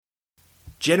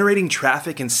Generating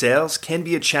traffic and sales can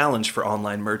be a challenge for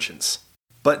online merchants.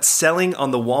 But selling on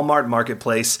the Walmart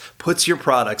Marketplace puts your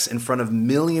products in front of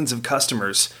millions of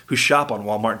customers who shop on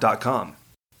Walmart.com.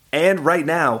 And right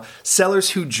now, sellers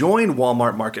who join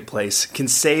Walmart Marketplace can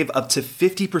save up to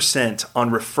 50% on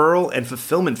referral and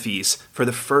fulfillment fees for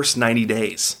the first 90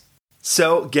 days.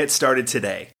 So get started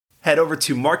today. Head over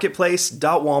to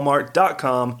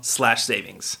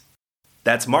marketplace.walmart.com/savings.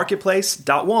 That's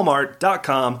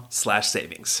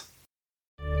marketplace.walmart.com/savings.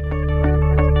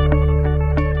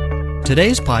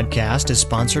 Today's podcast is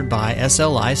sponsored by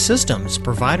SLI Systems,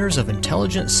 providers of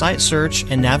intelligent site search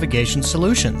and navigation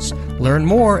solutions. Learn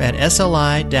more at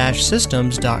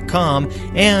sli-systems.com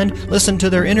and listen to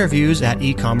their interviews at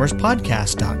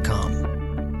ecommercepodcast.com.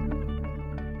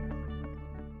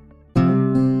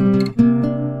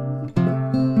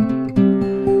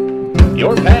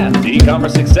 Your path to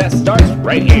e-commerce success starts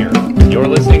right here. You're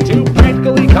listening to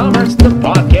Practical E-commerce, the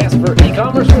podcast for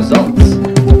e-commerce results.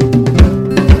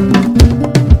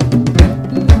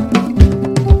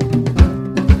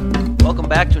 Welcome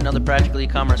back to another Practical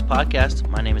E-commerce podcast.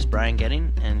 My name is Brian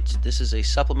Getting, and this is a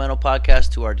supplemental podcast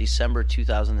to our December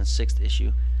 2006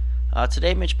 issue.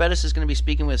 Today, Mitch Bettis is going to be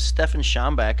speaking with Stefan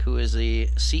Schambach, who is the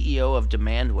CEO of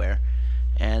Demandware.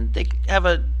 And they have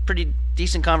a pretty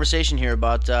decent conversation here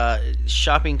about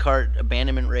shopping cart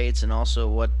abandonment rates and also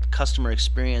what customer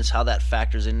experience, how that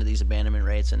factors into these abandonment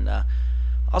rates, and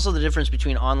also the difference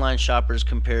between online shoppers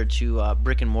compared to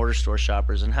brick and mortar store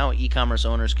shoppers, and how e-commerce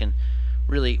owners can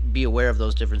really be aware of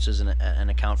those differences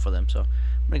and account for them. So I'm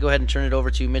going to go ahead and turn it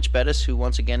over to Mitch Bettis, who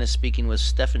once again is speaking with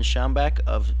Stefan Schambach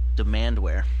of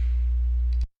Demandware.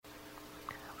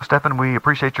 Stefan, we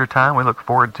appreciate your time. We look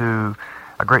forward to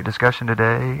a great discussion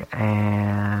today,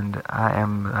 and I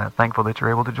am thankful that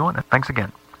you're able to join us. Thanks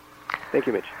again. Thank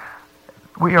you, Mitch.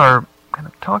 We are kind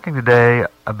of talking today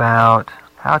about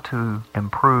how to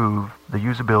improve the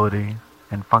usability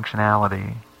and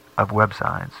functionality of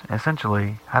websites.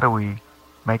 Essentially, how do we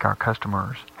make our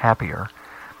customers happier?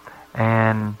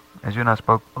 And as you and I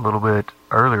spoke a little bit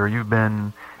earlier, you've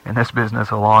been in this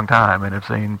business a long time and have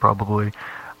seen probably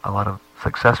a lot of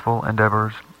successful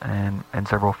endeavors and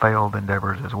several failed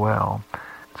endeavors as well.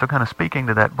 So kind of speaking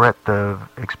to that breadth of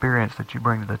experience that you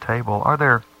bring to the table, are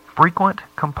there frequent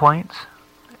complaints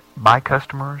by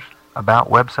customers about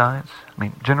websites? I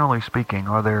mean, generally speaking,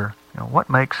 are there, what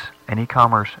makes an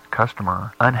e-commerce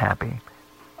customer unhappy?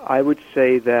 I would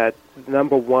say that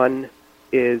number one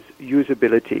is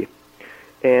usability.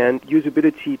 And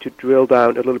usability, to drill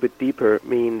down a little bit deeper,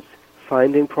 means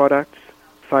finding products,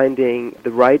 finding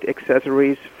the right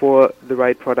accessories for the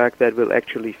right product that will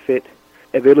actually fit,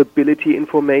 availability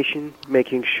information,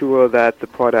 making sure that the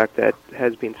product that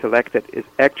has been selected is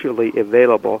actually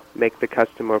available, make the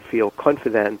customer feel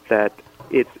confident that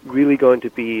it's really going to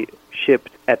be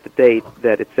shipped at the date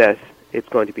that it says it's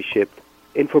going to be shipped.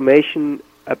 Information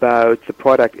about the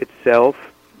product itself,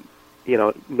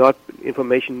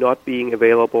 information not being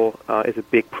available is a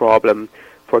big problem.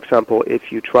 For example,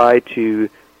 if you try to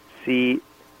see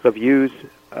reviews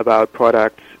about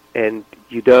products and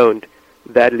you don't,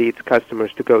 that leads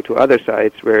customers to go to other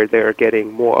sites where they're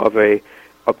getting more of a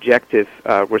objective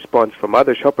response from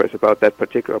other shoppers about that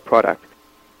particular product.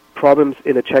 Problems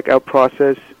in the checkout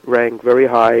process rank very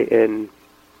high in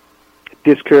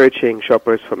discouraging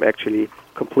shoppers from actually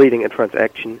completing a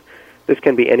transaction. This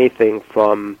can be anything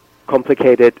from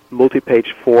complicated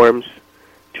multi-page forms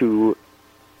to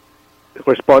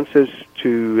responses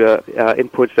to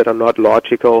inputs that are not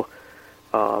logical,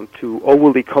 to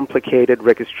overly complicated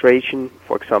registration.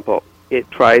 For example, it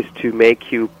tries to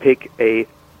make you pick a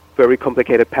very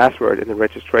complicated password in the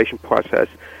registration process,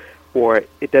 or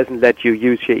it doesn't let you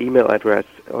use your email address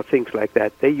or things like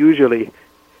that. They usually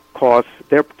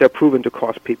they're proven to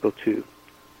cause people to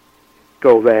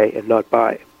go away and not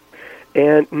buy.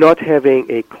 And not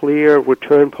having a clear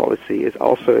return policy is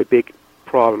also a big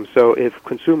problem. So if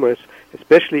consumers,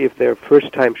 especially if they're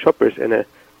first-time shoppers in a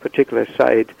particular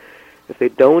site, if they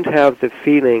don't have the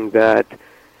feeling that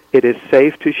it is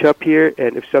safe to shop here,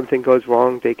 and if something goes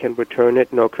wrong, they can return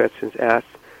it, no questions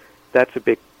asked, that's a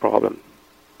big problem.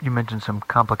 You mentioned some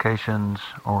complications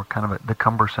or kind of the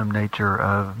cumbersome nature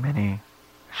of many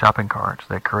shopping carts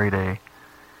that create a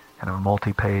kind of a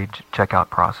multi-page checkout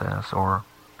process, or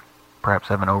perhaps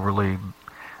have an overbearing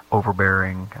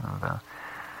kind of a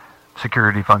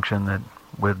security function that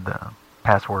with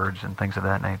passwords and things of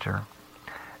that nature.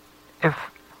 If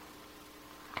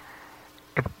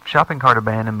shopping cart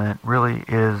abandonment really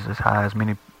is as high as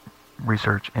many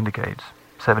research indicates,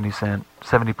 70%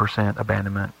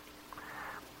 abandonment,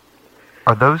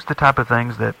 are those the type of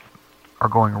things that are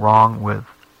going wrong with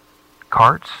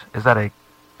carts? Is that a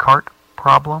cart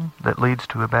problem that leads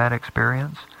to a bad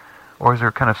experience? Or is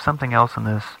there kind of something else in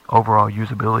this overall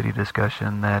usability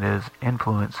discussion that is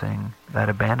influencing that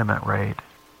abandonment rate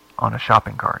on a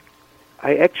shopping cart?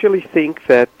 I actually think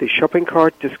that the shopping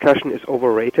cart discussion is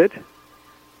overrated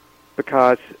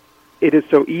because it is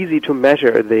so easy to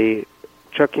measure the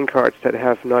shopping carts that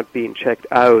have not been checked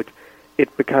out.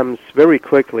 It becomes very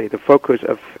quickly the focus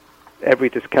of every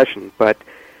discussion. But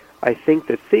I think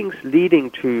the things leading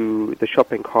to the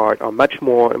shopping cart are much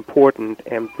more important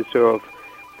and deserve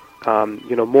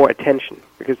more attention,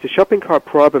 because the shopping cart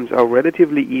problems are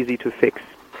relatively easy to fix.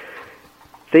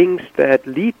 Things that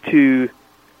lead to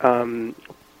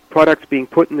products being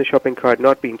put in the shopping cart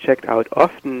not being checked out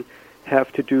often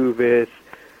have to do with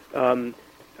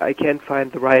I can't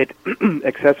find the right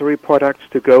accessory products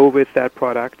to go with that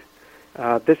product.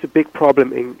 There's a big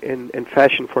problem in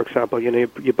fashion, for example.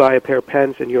 You buy a pair of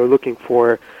pants and you're looking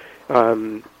for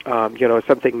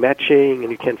something matching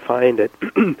and you can't find it.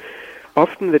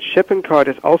 Often the shopping cart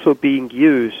is also being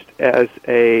used as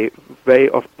a way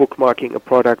of bookmarking a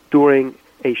product during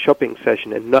a shopping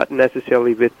session and not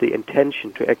necessarily with the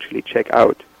intention to actually check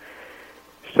out.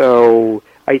 So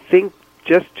I think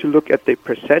just to look at the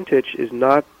percentage is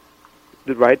not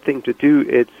the right thing to do.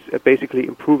 It's basically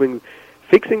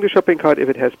fixing the shopping cart if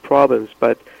it has problems,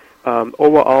 but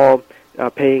overall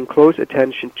paying close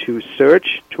attention to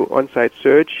search, to on-site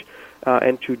search,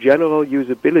 and to general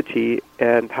usability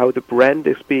and how the brand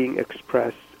is being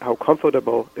expressed, how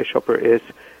comfortable a shopper is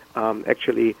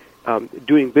actually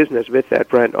doing business with that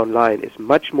brand online is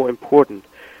much more important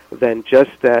than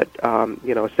just that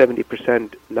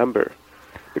 70% number.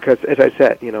 Because as I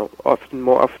said,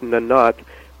 more often than not,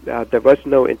 there was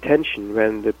no intention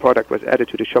when the product was added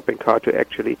to the shopping cart to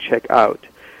actually check out.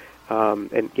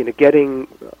 And getting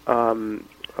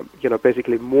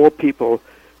basically more people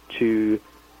to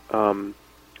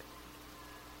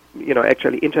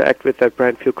actually interact with that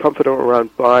brand, feel comfortable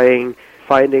around buying,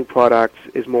 finding products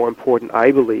is more important,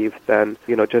 I believe, than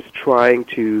just trying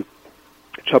to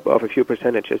chop off a few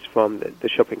percentages from the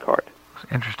shopping cart. I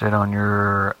was interested on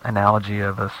your analogy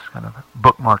of us kind of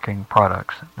bookmarking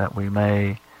products that we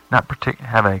may not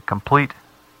have a complete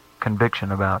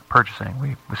conviction about purchasing.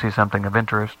 We see something of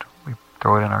interest, we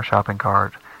throw it in our shopping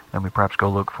cart, and we perhaps go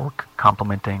look for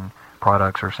complementing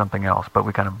products or something else, but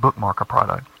we kind of bookmark a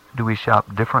product. Do we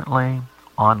shop differently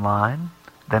online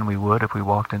than we would if we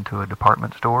walked into a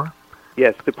department store?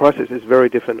 Yes, the process is very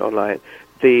different online.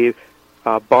 The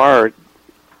bar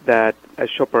that a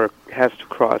shopper has to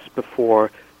cross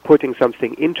before putting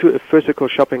something into a physical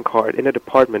shopping cart in a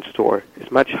department store is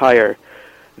much higher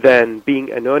than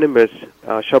being anonymous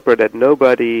shopper that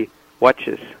nobody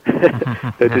watches,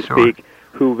 so to speak,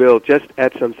 who will just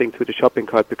add something to the shopping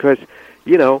cart because,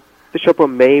 the shopper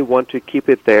may want to keep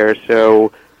it there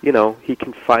so, he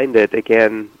can find it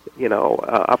again,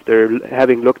 after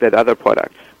having looked at other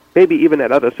products, maybe even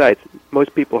at other sites.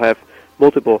 Most people have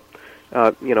multiple,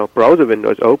 browser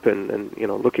windows open and,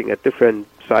 looking at different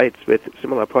sites with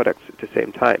similar products at the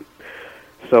same time.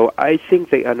 So I think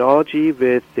the analogy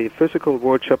with the physical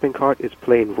world shopping cart is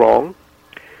plain wrong.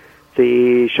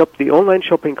 The online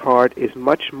shopping cart is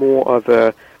much more of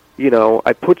a,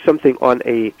 I put something on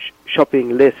a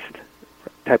shopping list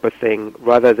type of thing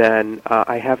rather than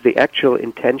I have the actual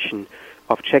intention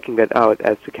of checking that out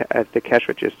at the cash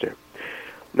register.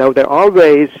 Now, there are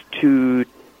ways to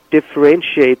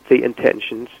differentiate the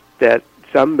intentions that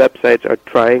some websites are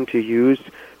trying to use,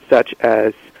 such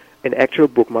as an actual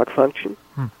bookmark function.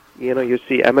 You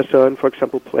see Amazon, for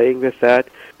example, playing with that.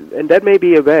 And that may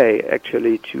be a way,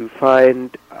 actually, to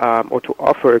find or to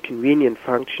offer a convenient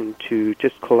function to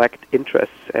just collect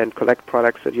interests and collect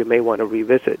products that you may want to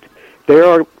revisit. There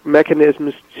are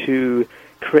mechanisms to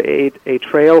create a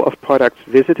trail of products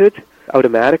visited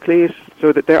automatically,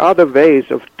 so that there are other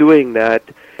ways of doing that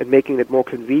and making it more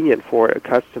convenient for a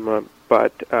customer.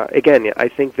 But again, I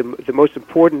think the most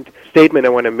important statement I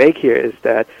want to make here is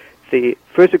that the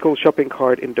physical shopping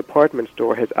cart in department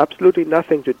store has absolutely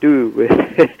nothing to do with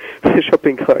the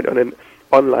shopping cart on an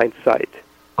online site.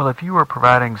 Well, if you were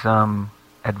providing some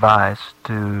advice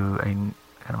to a kind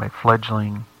of a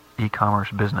fledgling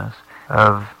e-commerce business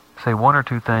of, say, one or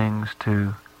two things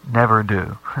to never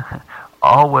do,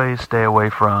 always stay away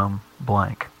from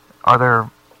blank. Are there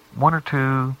one or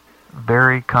two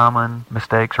very common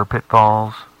mistakes or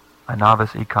pitfalls a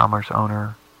novice e-commerce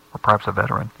owner, or perhaps a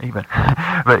veteran even,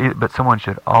 but someone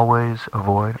should always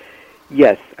avoid?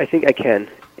 Yes, I think I can.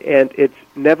 And it's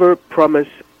never promise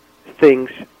things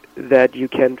that you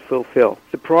can fulfill.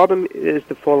 The problem is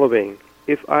the following.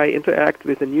 If I interact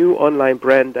with a new online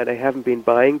brand that I haven't been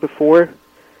buying before,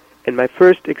 And my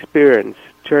first experience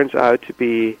turns out to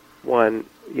be one,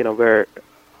 where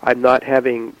I'm not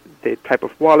having the type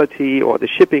of quality or the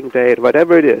shipping date,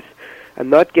 whatever it is. I'm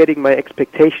not getting my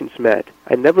expectations met.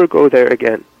 I never go there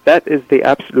again. That is the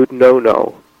absolute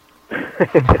no-no.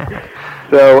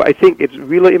 So I think it's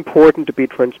really important to be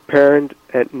transparent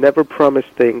and never promise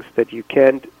things that you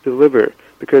can't deliver,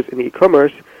 because in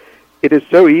e-commerce, it is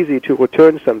so easy to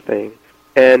return something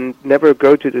and never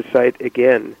go to the site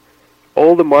again.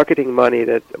 All the marketing money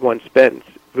that one spends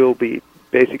will be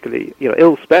basically,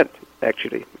 ill-spent,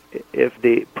 actually, if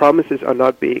the promises are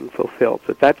not being fulfilled.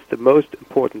 So that's the most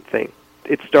important thing.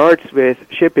 It starts with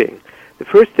shipping. The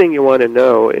first thing you want to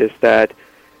know is that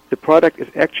the product is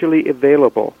actually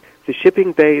available. The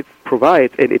shipping date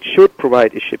provides, and it should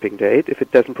provide a shipping date. If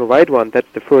it doesn't provide one,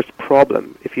 that's the first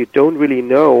problem. If you don't really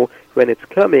know when it's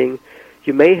coming,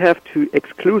 you may have to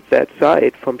exclude that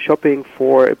site from shopping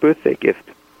for a birthday gift,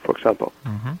 for example.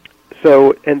 Mm-hmm.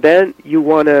 So, and then you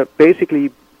want to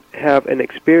basically have an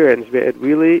experience where it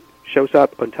really shows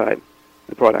up on time,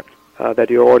 the product that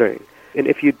you're ordering. And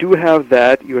if you do have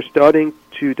that, you're starting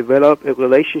to develop a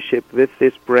relationship with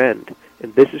this brand.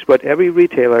 And this is what every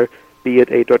retailer, be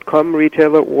it a .com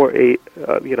retailer or a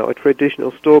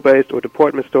traditional store-based or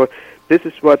department store, this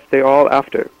is what they're all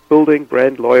after, building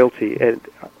brand loyalty. And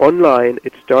online,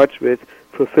 it starts with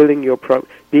fulfilling your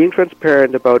being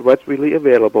transparent about what's really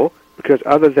available, because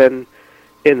other than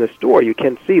in the store, you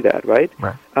can see that, right?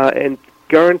 Right. And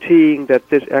guaranteeing that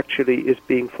this actually is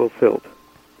being fulfilled.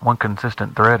 One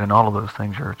consistent thread in all of those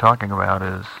things you're talking about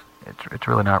is it's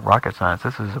really not rocket science.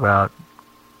 This is about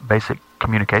basic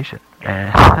communication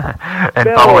and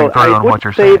following through on what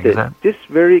you're saying. This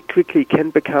very quickly can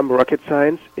become rocket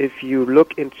science if you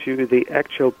look into the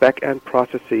actual back-end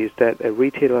processes that a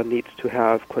retailer needs to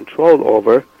have control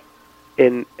over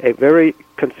in a very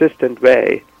consistent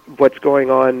way. What's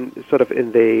going on sort of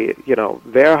in the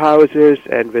warehouses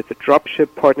and with the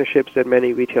dropship partnerships that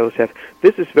many retailers have.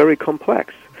 This is very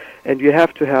complex, and you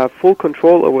have to have full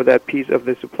control over that piece of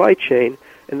the supply chain,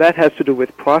 and that has to do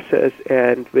with process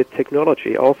and with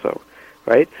technology also,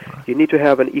 right? You need to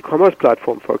have an e-commerce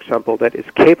platform, for example, that is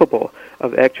capable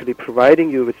of actually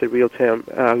providing you with the real-time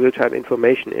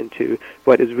information into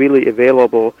what is really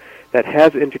available, that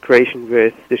has integration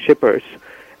with the shippers,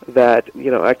 that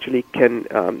actually can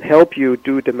help you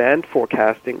do demand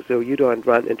forecasting so you don't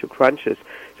run into crunches.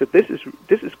 So this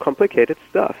is complicated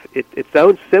stuff. It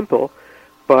sounds simple,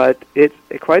 but it's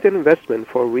quite an investment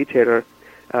for a retailer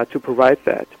to provide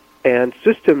that. And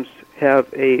systems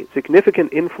have a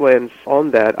significant influence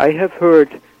on that. I have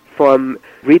heard from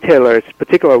retailers,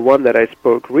 particular one that I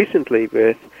spoke recently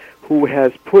with, who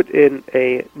has put in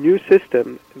a new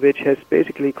system which has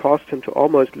basically caused him to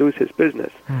almost lose his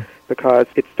business. Because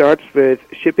it starts with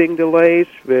shipping delays,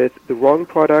 with the wrong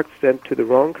products sent to the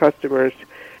wrong customers.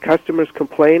 Customers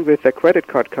complain with their credit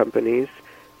card companies.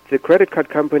 The credit card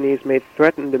companies may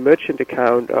threaten the merchant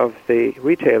account of the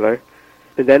retailer,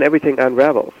 and then everything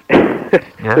unravels.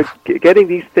 Yes. So getting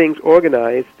these things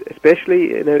organized,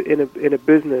 especially in a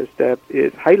business that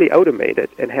is highly automated,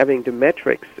 and having the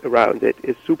metrics around it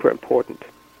is super important.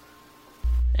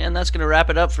 And that's going to wrap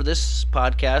it up for this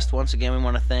podcast. Once again, we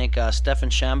want to thank Stefan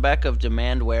Schambeck of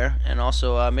Demandware, and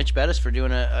also Mitch Bettis for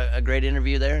doing a great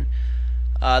interview there.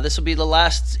 This will be the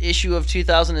last issue of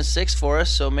 2006 for us,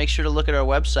 so make sure to look at our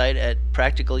website at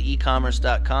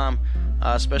practicalecommerce.com.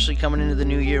 Especially coming into the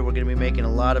new year, we're going to be making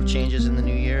a lot of changes in the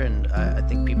new year, and I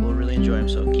think people will really enjoy them,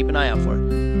 so keep an eye out for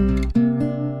it.